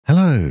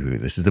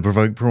this is the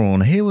Provoked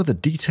Prawn here with a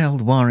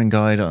detailed wiring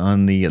guide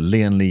on the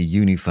Lian Li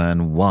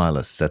Unifan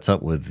wireless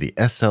setup with the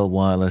SL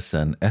Wireless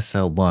and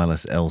SL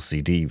Wireless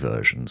LCD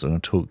versions. I'm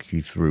going to talk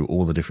you through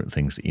all the different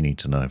things that you need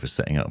to know for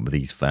setting up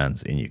these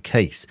fans in your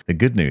case. The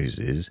good news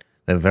is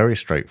they're very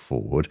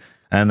straightforward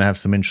and they have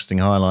some interesting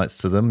highlights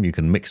to them. You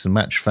can mix and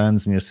match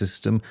fans in your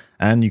system,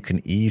 and you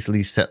can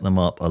easily set them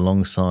up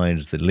alongside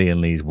the Lian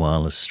Li's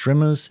wireless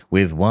streamers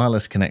with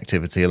wireless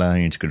connectivity,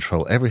 allowing you to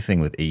control everything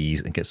with ease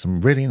and get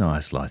some really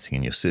nice lighting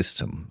in your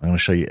system. I'm going to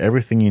show you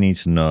everything you need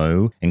to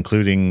know,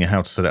 including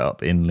how to set it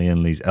up in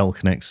Lian Li's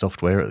L-Connect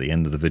software at the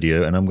end of the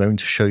video, and I'm going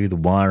to show you the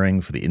wiring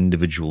for the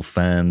individual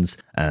fans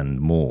and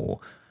more.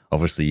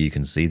 Obviously, you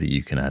can see that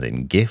you can add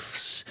in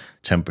GIFs,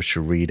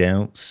 temperature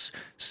readouts,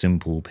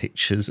 simple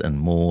pictures, and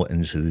more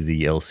into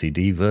the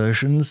LCD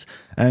versions.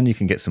 And you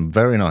can get some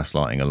very nice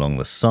lighting along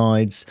the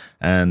sides.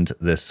 And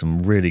there's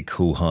some really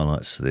cool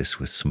highlights to this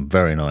with some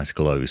very nice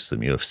glows to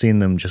them. You have seen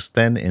them just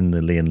then in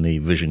the Lian Li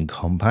Vision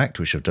Compact,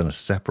 which I've done a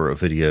separate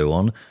video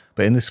on.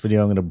 But in this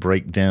video, I'm going to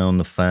break down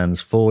the fans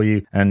for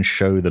you and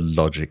show the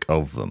logic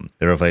of them.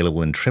 They're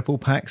available in triple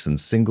packs and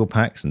single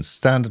packs and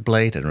standard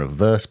blade and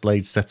reverse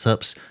blade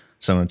setups.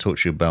 So I'm going to talk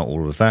to you about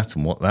all of that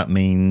and what that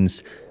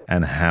means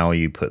and how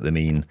you put them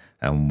in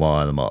and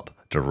wire them up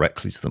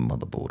directly to the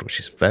motherboard, which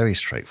is very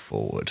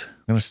straightforward.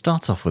 I'm going to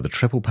start off with a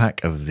triple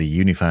pack of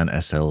the Unifan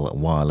SL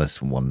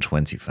Wireless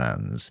 120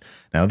 fans.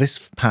 Now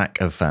this pack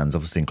of fans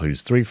obviously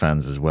includes 3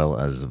 fans as well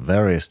as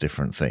various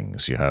different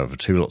things. You have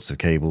 2 lots of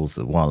cables,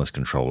 the wireless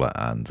controller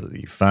and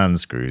the fan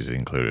screws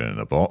included in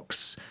a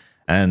box.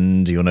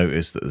 And you'll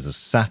notice that there's a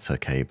SATA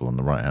cable on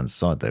the right hand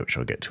side there, which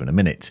I'll get to in a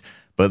minute.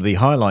 But the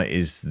highlight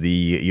is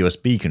the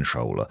USB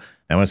controller.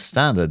 Now, as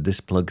standard,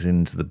 this plugs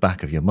into the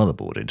back of your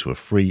motherboard into a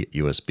free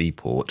USB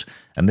port,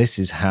 and this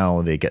is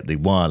how they get the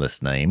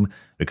wireless name,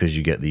 because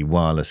you get the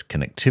wireless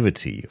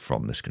connectivity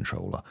from this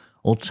controller.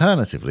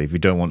 Alternatively, if you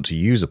don't want to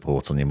use a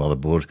port on your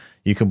motherboard,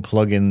 you can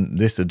plug in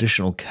this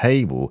additional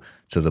cable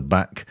to the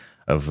back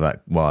of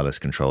that wireless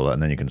controller,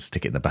 and then you can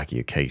stick it in the back of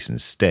your case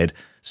instead,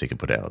 so you can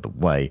put it out of the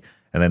way.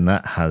 And then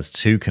that has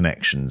 2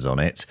 connections on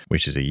it,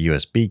 which is a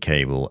USB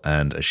cable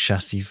and a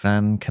chassis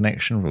fan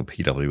connection for a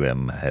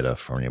PWM header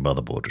from your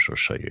motherboard, which I'll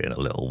show you in a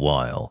little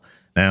while.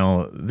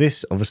 Now,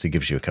 this obviously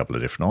gives you a couple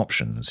of different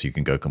options. You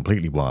can go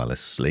completely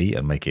wirelessly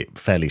and make it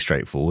fairly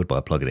straightforward by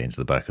plugging it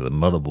into the back of the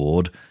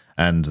motherboard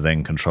and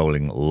then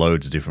controlling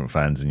loads of different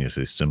fans in your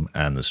system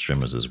and the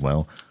streamers as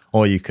well.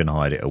 Or you can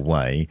hide it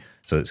away,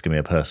 so it's going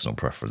to be a personal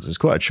preference. It's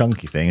quite a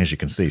chunky thing, as you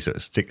can see, so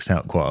it sticks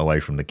out quite away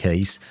from the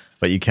case,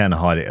 but you can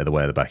hide it at the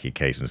way of the back of your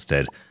case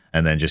instead,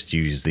 and then just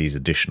use these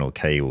additional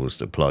cables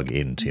to plug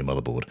into your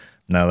motherboard.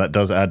 Now, that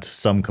does add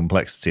some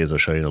complexity, as I'll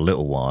show you in a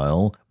little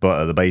while, but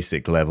at the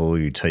basic level,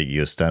 you take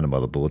your standard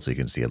motherboard, so you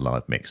can see a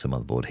live mixer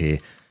motherboard here,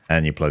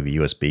 and you plug the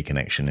USB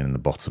connection in the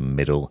bottom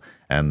middle,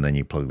 and then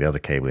you plug the other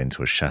cable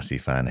into a chassis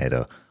fan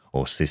header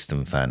or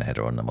system fan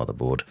header on the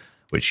motherboard,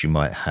 which you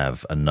might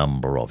have a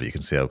number of. You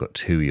can see I've got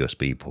 2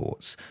 USB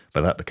ports,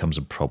 but that becomes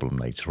a problem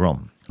later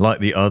on. Like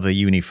the other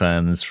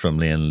Unifans from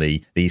Lian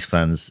Li, these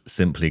fans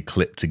simply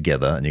clip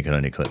together, and you can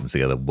only clip them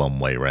together one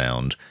way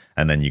round,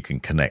 and then you can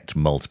connect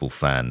multiple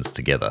fans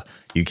together.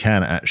 You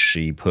can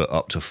actually put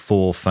up to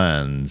 4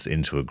 fans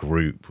into a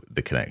group with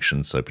the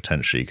connection, so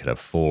potentially you could have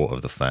 4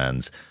 of the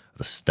fans,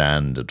 the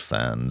standard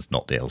fans,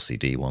 not the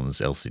LCD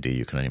ones. LCD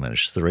you can only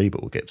manage 3,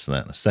 but we'll get to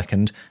that in a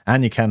second.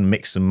 And you can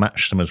mix and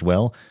match them as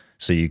well.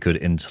 So you could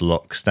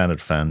interlock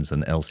standard fans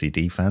and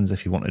LCD fans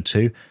if you wanted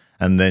to,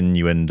 and then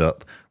you end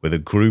up with a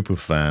group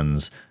of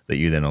fans that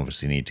you then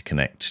obviously need to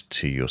connect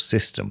to your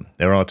system.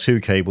 There are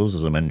 2 cables,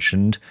 as I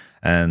mentioned,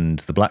 and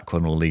the black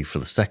one will leave for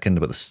the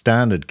second, but the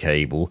standard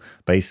cable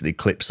basically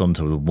clips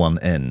onto the one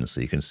end. So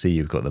you can see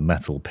you've got the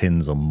metal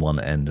pins on one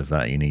end of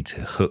that. You need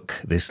to hook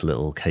this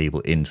little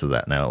cable into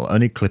that. Now, it'll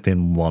only clip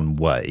in one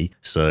way,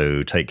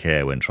 so take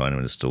care when trying to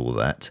install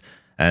that.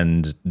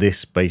 And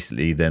this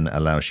basically then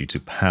allows you to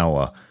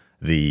power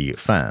the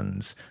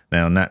fans.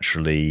 Now,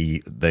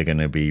 naturally, they're going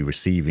to be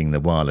receiving the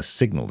wireless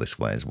signal this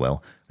way as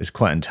well. It's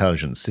quite an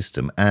intelligent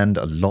system and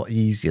a lot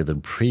easier than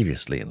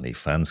previously in Li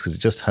fans because it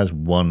just has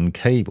one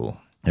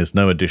cable. There's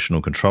no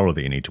additional controller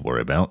that you need to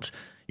worry about.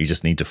 You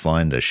just need to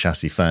find a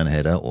chassis fan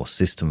header or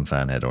system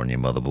fan header on your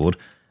motherboard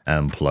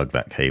and plug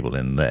that cable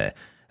in there.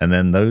 And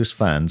then those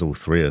fans, all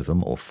 3 of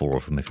them, or 4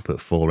 of them if you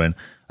put 4 in,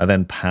 are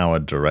then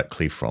powered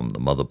directly from the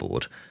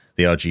motherboard.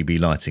 The RGB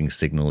lighting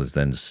signal is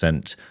then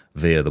sent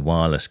via the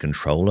wireless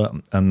controller,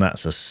 and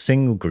that's a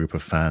single group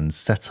of fans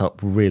set up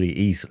really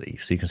easily.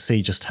 So you can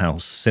see just how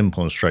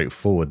simple and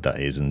straightforward that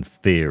is in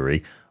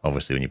theory.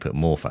 Obviously, when you put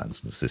more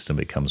fans in the system,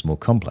 it becomes more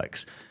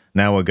complex.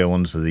 Now we'll go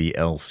on to the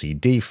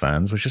LCD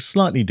fans, which are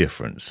slightly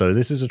different. So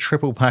this is a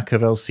triple pack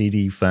of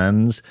LCD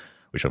fans,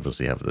 which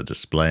obviously have the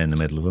display in the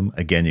middle of them.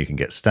 Again, you can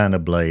get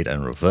standard blade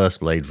and reverse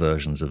blade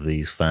versions of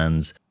these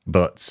fans,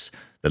 but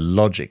the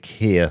logic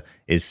here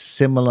is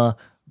similar,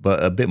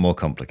 but a bit more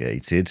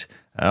complicated,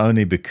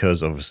 only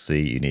because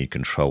obviously you need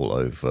control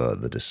over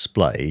the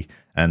display.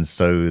 And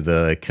so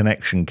the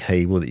connection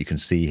cable that you can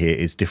see here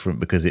is different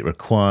because it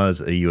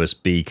requires a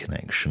USB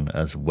connection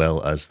as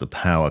well as the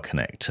power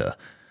connector.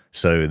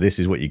 So this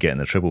is what you get in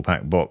the triple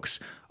pack box.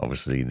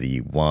 Obviously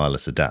the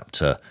wireless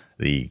adapter,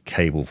 the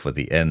cable for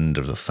the end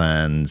of the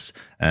fans,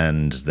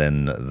 and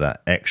then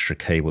that extra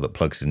cable that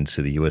plugs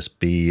into the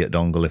USB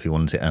dongle if you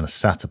want it, and a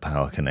SATA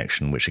power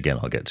connection, which again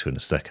I'll get to in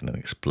a second and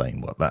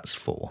explain what that's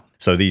for.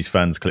 So these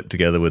fans clip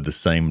together with the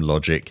same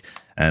logic,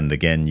 and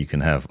again you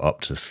can have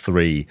up to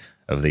 3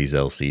 of these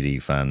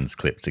LCD fans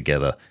clipped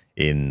together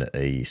in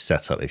a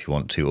setup if you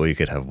want to, or you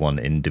could have one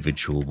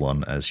individual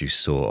one, as you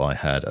saw I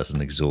had as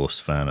an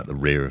exhaust fan at the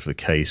rear of the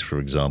case, for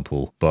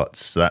example.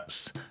 But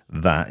that's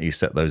that. You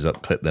set those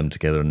up, clip them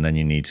together, and then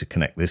you need to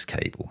connect this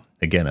cable.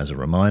 Again, as a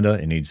reminder,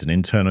 it needs an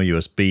internal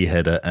USB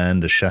header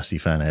and a chassis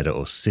fan header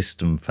or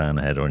system fan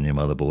header on your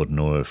motherboard in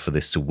order for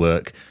this to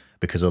work,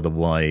 because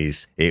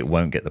otherwise it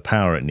won't get the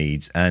power it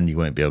needs and you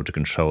won't be able to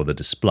control the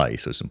display.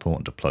 So it's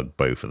important to plug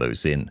both of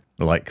those in.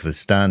 Like the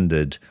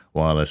standard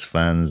wireless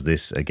fans,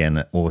 this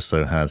again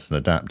also has an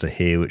adapter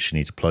here which you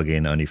need to plug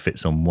in, only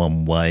fits on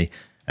one way,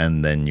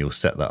 and then you'll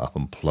set that up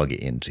and plug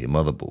it into your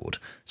motherboard.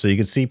 So you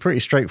can see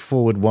pretty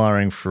straightforward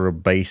wiring for a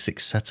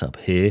basic setup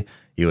here.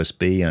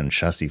 USB and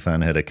chassis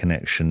fan header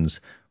connections,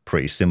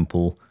 pretty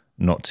simple,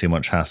 not too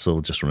much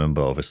hassle. Just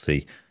remember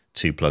obviously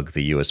to plug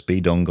the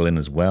USB dongle in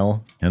as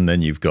well. And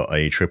then you've got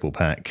a triple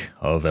pack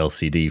of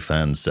LCD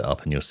fans set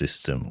up in your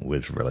system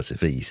with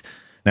relative ease.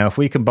 Now, if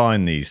we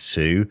combine these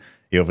two,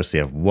 you obviously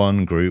have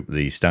one group,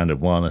 the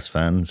standard wireless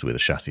fans with a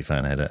chassis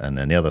fan header, and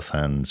then the other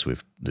fans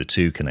with the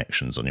 2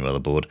 connections on your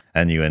motherboard,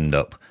 and you end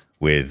up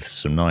with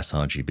some nice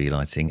RGB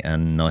lighting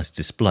and nice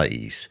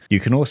displays.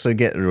 You can also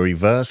get the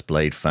reverse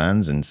blade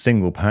fans in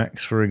single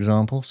packs, for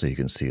example, so you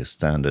can see a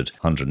standard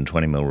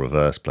 120mm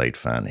reverse blade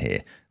fan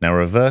here. Now,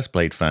 reverse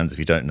blade fans, if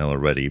you don't know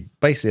already,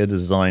 basically are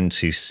designed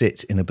to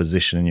sit in a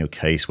position in your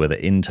case where they're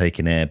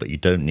intaking air, but you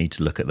don't need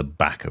to look at the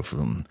back of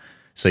them.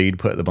 So you'd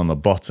put them on the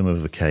bottom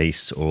of the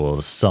case or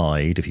the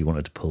side if you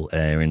wanted to pull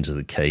air into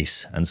the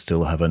case and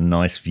still have a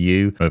nice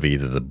view of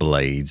either the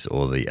blades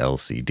or the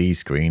LCD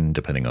screen,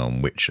 depending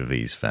on which of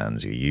these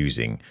fans you're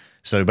using.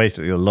 So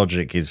basically the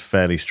logic is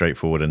fairly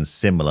straightforward and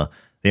similar.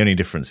 The only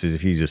difference is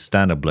if you use a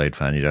standard blade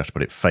fan, you'd have to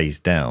put it face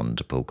down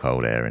to pull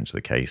cold air into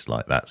the case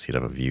like that, so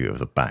you'd have a view of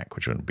the back,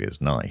 which wouldn't be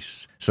as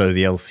nice. So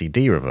the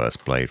LCD reverse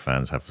blade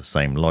fans have the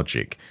same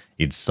logic.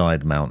 You'd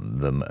side mount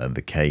them at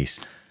the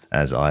case,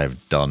 as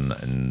I've done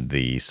in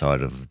the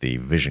side of the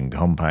Vision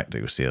Compact that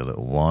you'll see a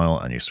little while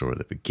and you saw at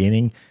the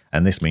beginning.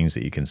 And this means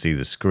that you can see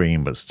the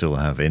screen but still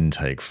have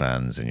intake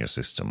fans in your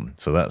system.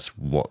 So that's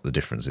what the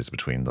difference is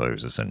between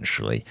those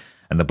essentially.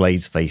 And the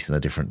blades face in a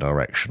different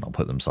direction. I'll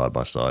put them side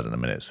by side in a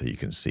minute so you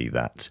can see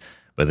that.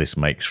 But this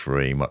makes for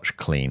a much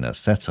cleaner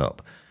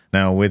setup.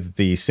 Now with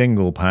the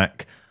single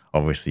pack,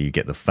 obviously you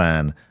get the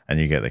fan and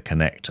you get the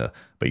connector,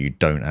 but you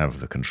don't have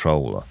the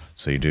controller.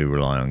 So you do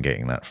rely on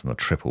getting that from the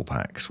triple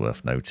packs,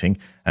 worth noting.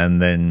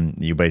 And then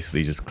you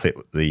basically just clip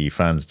the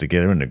fans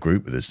together in a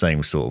group with the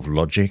same sort of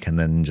logic and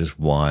then just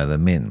wire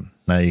them in.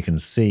 Now you can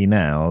see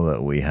now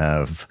that we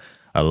have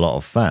a lot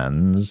of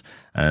fans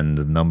and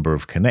the number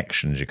of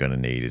connections you're going to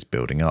need is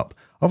building up.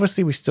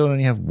 Obviously we still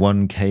only have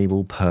 1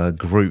 cable per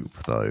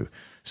group though.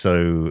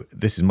 So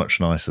this is much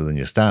nicer than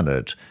your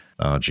standard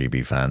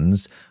RGB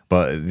fans,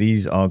 but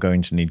these are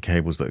going to need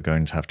cables that are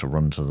going to have to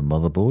run to the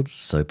motherboard,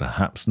 so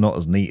perhaps not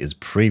as neat as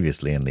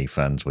previous Lian LI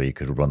fans where you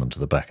could run them to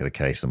the back of the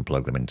case and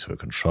plug them into a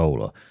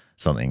controller.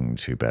 Something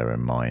to bear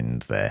in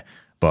mind there.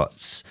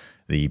 But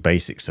the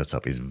basic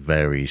setup is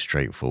very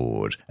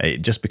straightforward.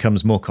 It just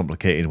becomes more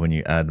complicated when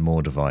you add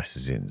more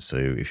devices in. So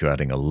if you're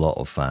adding a lot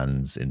of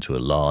fans into a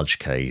large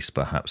case,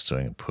 perhaps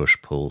doing a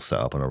push-pull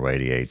setup on a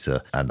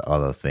radiator and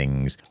other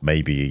things,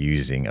 maybe you're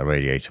using a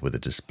radiator with a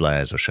display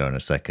as I'll show in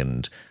a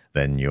second,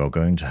 then you're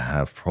going to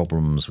have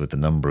problems with the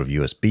number of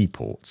USB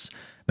ports.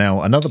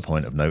 Now, another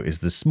point of note is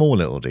the small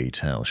little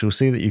details. You'll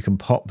see that you can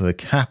pop the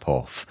cap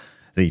off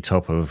the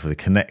top of the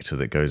connector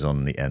that goes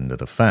on the end of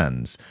the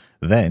fans.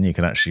 Then you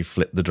can actually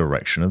flip the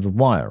direction of the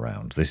wire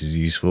around. This is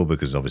useful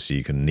because obviously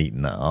you can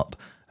neaten that up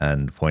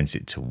and point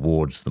it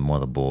towards the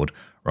motherboard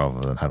rather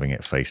than having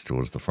it face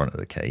towards the front of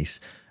the case.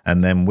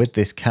 And then with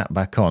this cap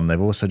back on,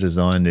 they've also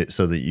designed it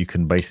so that you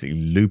can basically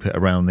loop it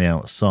around the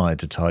outside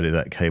to tidy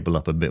that cable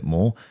up a bit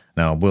more.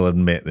 Now, I will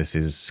admit this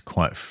is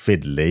quite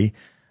fiddly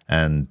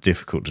and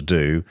difficult to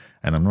do,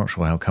 and I'm not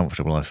sure how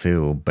comfortable I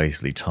feel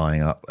basically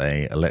tying up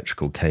a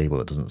electrical cable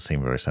that doesn't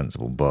seem very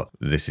sensible, but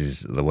this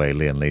is the way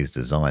Lian LI's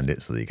designed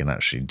it so that you can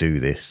actually do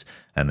this,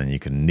 and then you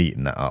can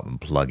neaten that up and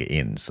plug it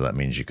in. So that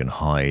means you can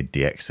hide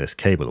the excess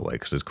cable away,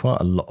 because there's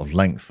quite a lot of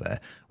length there,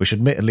 which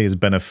admittedly is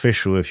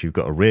beneficial if you've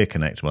got a rear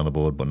connector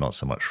motherboard, but not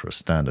so much for a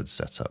standard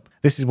setup.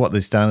 This is what the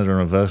standard and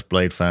reverse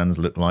blade fans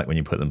look like when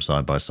you put them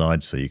side by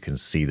side, so you can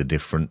see the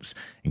difference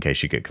in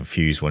case you get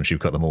confused once you've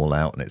got them all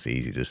out and it's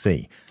easy to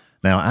see.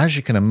 Now, as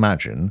you can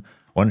imagine,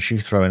 once you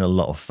throw in a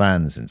lot of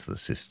fans into the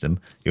system,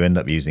 you end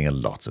up using a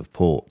lot of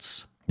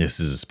ports. This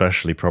is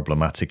especially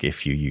problematic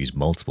if you use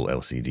multiple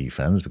LCD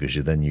fans, because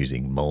you're then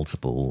using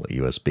multiple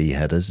USB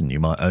headers and you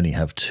might only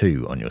have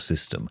 2 on your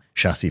system.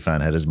 Chassis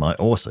fan headers might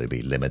also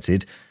be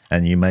limited,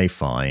 and you may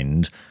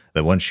find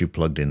that once you've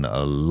plugged in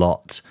a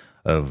lot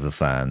of the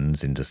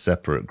fans into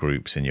separate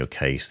groups in your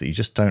case, that you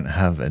just don't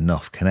have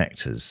enough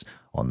connectors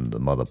on the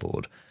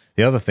motherboard.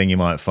 The other thing you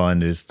might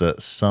find is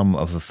that some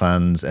of the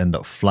fans end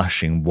up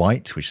flashing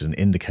white, which is an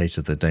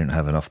indicator they don't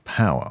have enough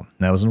power.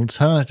 Now, as an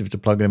alternative to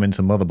plug them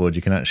into the motherboard,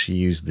 you can actually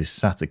use this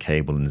SATA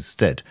cable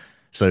instead.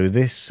 So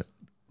this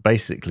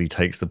basically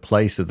takes the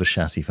place of the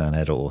chassis fan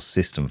header or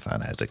system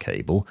fan header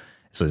cable.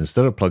 So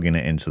instead of plugging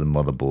it into the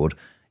motherboard,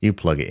 you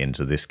plug it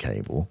into this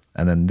cable,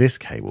 and then this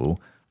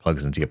cable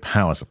plugs into your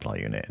power supply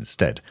unit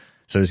instead.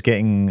 So it's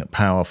getting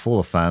power for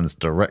the fans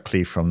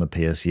directly from the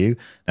PSU.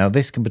 Now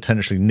this can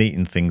potentially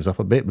neaten things up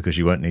a bit because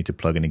you won't need to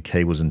plug any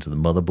cables into the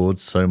motherboard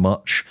so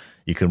much.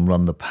 You can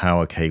run the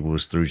power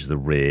cables through to the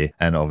rear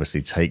and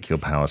obviously take your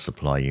power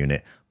supply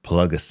unit,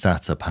 plug a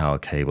SATA power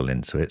cable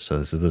into it. So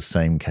this is the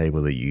same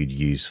cable that you'd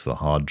use for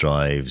hard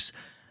drives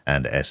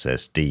and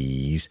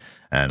SSDs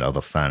and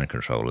other fan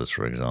controllers,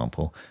 for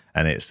example.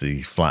 And it's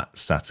these flat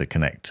SATA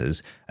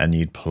connectors, and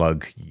you'd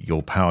plug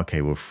your power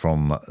cable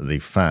from the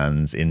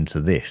fans into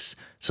this.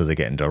 So they're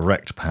getting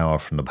direct power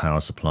from the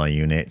power supply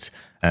unit,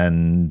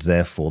 and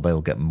therefore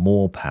they'll get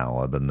more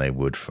power than they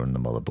would from the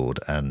motherboard,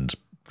 and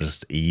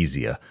just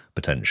easier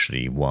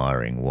potentially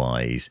wiring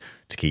wise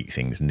to keep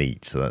things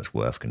neat. So that's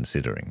worth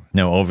considering.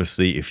 Now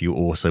obviously if you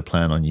also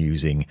plan on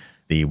using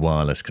the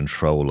wireless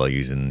controller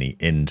using the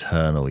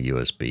internal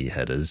USB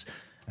headers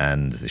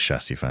and the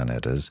chassis fan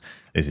headers,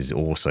 this is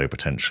also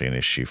potentially an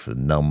issue for the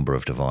number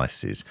of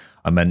devices.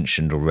 I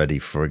mentioned already,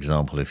 for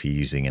example, if you're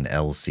using an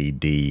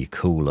LCD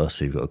cooler,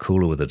 so you've got a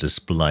cooler with a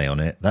display on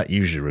it, that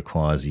usually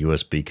requires a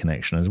USB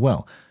connection as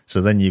well.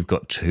 So then you've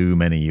got too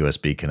many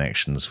USB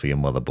connections for your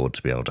motherboard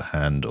to be able to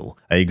handle.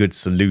 A good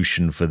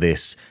solution for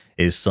this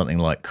is something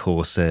like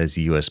Corsair's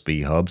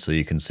USB hub. So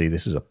you can see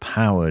this is a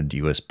powered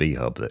USB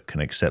hub that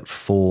can accept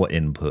 4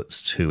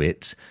 inputs to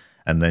it.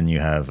 And then you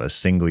have a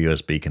single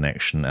USB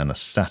connection and a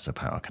SATA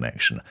power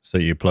connection. So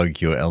you plug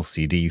your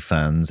LCD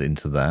fans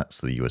into that,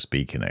 so the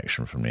USB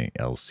connection from the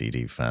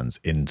LCD fans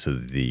into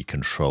the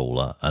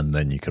controller, and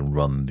then you can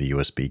run the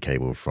USB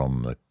cable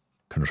from the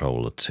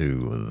controller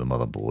to the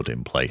motherboard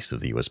in place of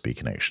the USB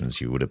connections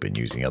you would have been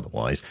using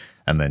otherwise,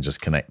 and then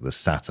just connect the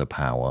SATA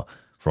power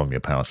from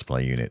your power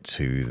supply unit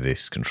to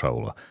this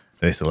controller.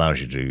 This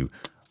allows you to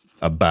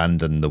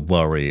abandon the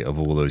worry of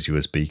all those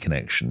USB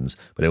connections,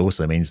 but it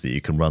also means that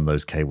you can run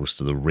those cables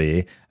to the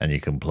rear and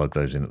you can plug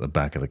those in at the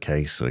back of the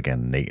case. So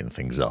again, neaten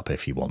things up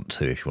if you want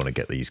to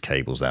get these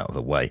cables out of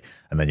the way,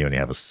 and then you only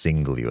have a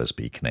single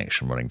USB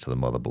connection running to the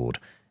motherboard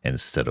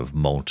instead of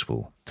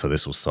multiple. So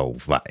this will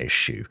solve that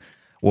issue.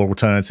 Or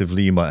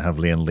alternatively, you might have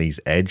Lian Li's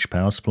Edge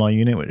power supply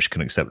unit, which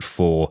can accept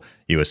 4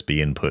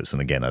 USB inputs,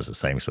 and again has the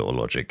same sort of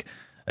logic.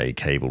 A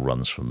cable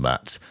runs from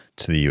that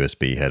to the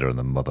USB header and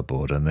the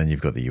motherboard, and then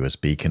you've got the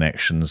USB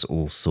connections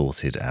all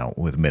sorted out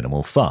with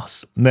minimal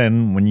fuss.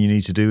 Then what you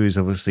need to do is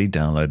obviously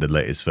download the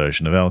latest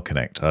version of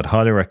LConnect. I'd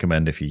highly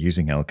recommend, if you're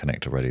using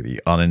LConnect already, that you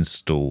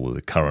uninstall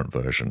the current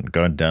version,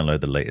 go and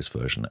download the latest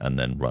version and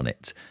then run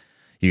it.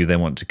 You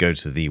then want to go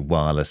to the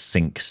wireless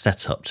sync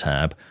setup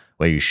tab,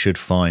 where you should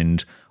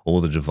find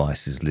all the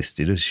devices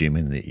listed,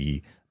 assuming that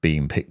you're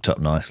being picked up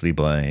nicely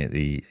by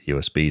the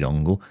USB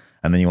dongle.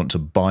 And then you want to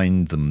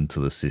bind them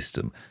to the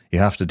system. You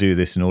have to do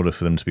this in order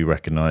for them to be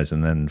recognized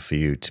and then for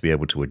you to be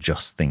able to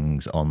adjust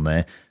things on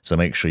there. So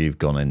make sure you've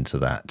gone into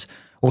that.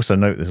 Also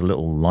note there's a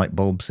little light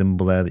bulb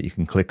symbol there that you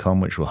can click on,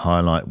 which will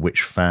highlight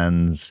which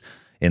fans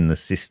in the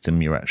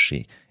system you're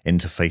actually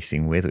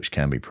interfacing with, which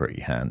can be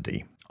pretty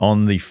handy.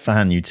 On the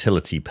fan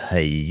utility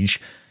page,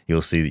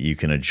 you'll see that you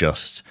can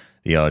adjust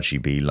the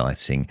RGB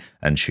lighting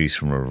and choose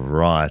from a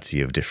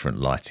variety of different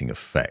lighting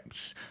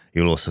effects.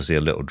 You'll also see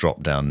a little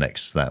drop down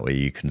next to that where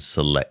you can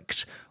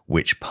select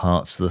which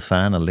parts of the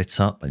fan are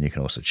lit up, and you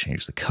can also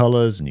change the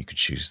colors, and you can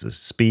choose the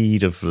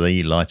speed of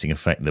the lighting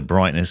effect, the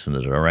brightness and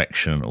the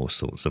direction, all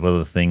sorts of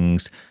other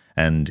things,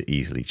 and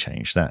easily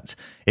change that.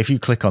 If you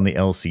click on the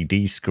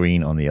LCD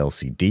screen on the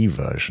LCD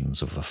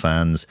versions of the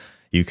fans,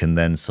 you can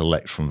then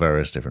select from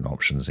various different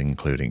options,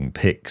 including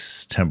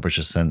pics,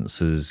 temperature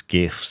sensors,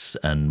 GIFs,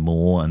 and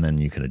more, and then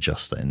you can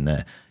adjust that in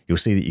there. You'll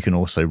see that you can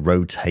also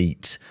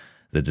rotate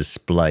the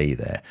display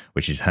there,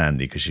 which is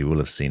handy because you will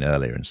have seen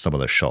earlier in some of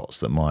the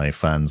shots that my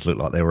fans look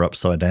like they were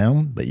upside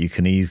down, but you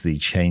can easily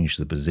change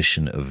the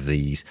position of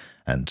these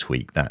and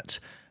tweak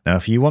that. Now,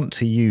 if you want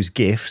to use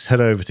GIFs,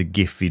 head over to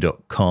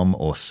giphy.com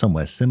or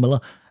somewhere similar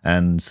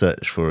and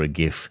search for a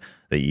GIF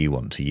that you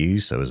want to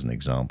use. So as an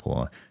example,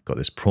 I got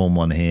this Prawn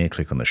one here.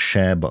 Click on the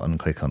share button,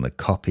 click on the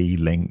copy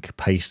link,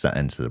 paste that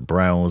into the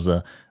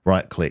browser,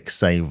 right click,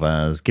 save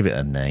as, give it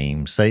a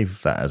name,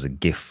 save that as a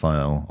GIF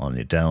file on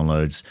your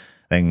downloads.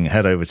 Then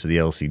head over to the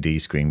LCD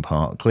screen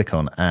part, click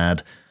on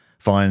add,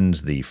 find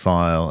the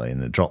file in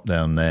the drop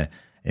down there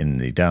in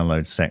the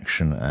download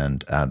section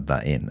and add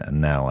that in. And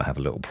now I have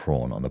a little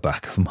prawn on the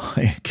back of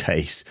my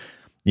case.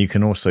 You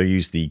can also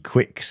use the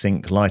quick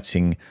sync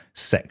lighting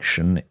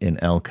section in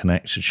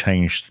L-Connect to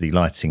change the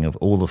lighting of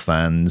all the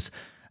fans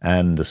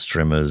and the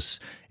strimmers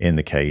in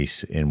the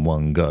case in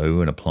one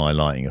go and apply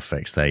lighting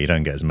effects there. You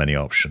don't get as many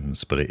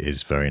options, but it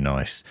is very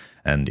nice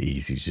and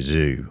easy to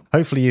do.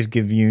 Hopefully you've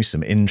given you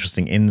some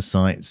interesting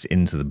insights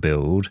into the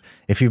build.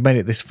 If you've made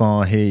it this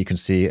far here, you can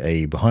see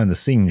a behind the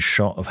scenes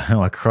shot of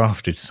how I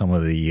crafted some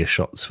of the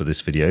shots for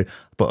this video.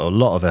 Put a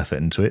lot of effort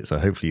into it, so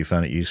hopefully you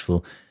found it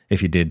useful.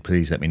 If you did,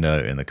 please let me know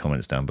in the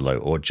comments down below,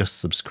 or just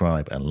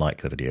subscribe and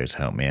like the video to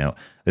help me out.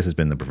 This has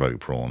been the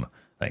Provoked Prawn.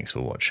 Thanks for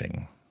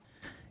watching.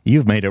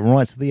 You've made it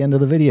right to the end of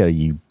the video,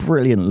 you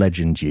brilliant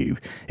legend you.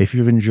 If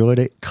you've enjoyed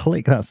it,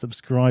 click that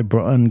subscribe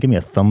button, give me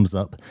a thumbs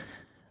up,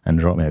 and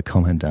drop me a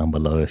comment down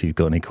below if you've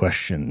got any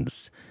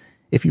questions.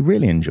 If you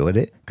really enjoyed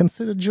it,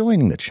 consider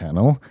joining the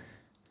channel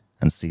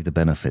and see the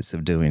benefits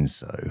of doing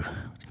so.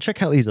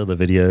 Check out these other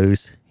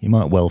videos, you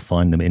might well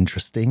find them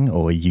interesting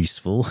or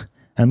useful,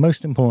 and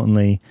most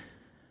importantly,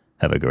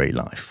 have a great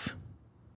life.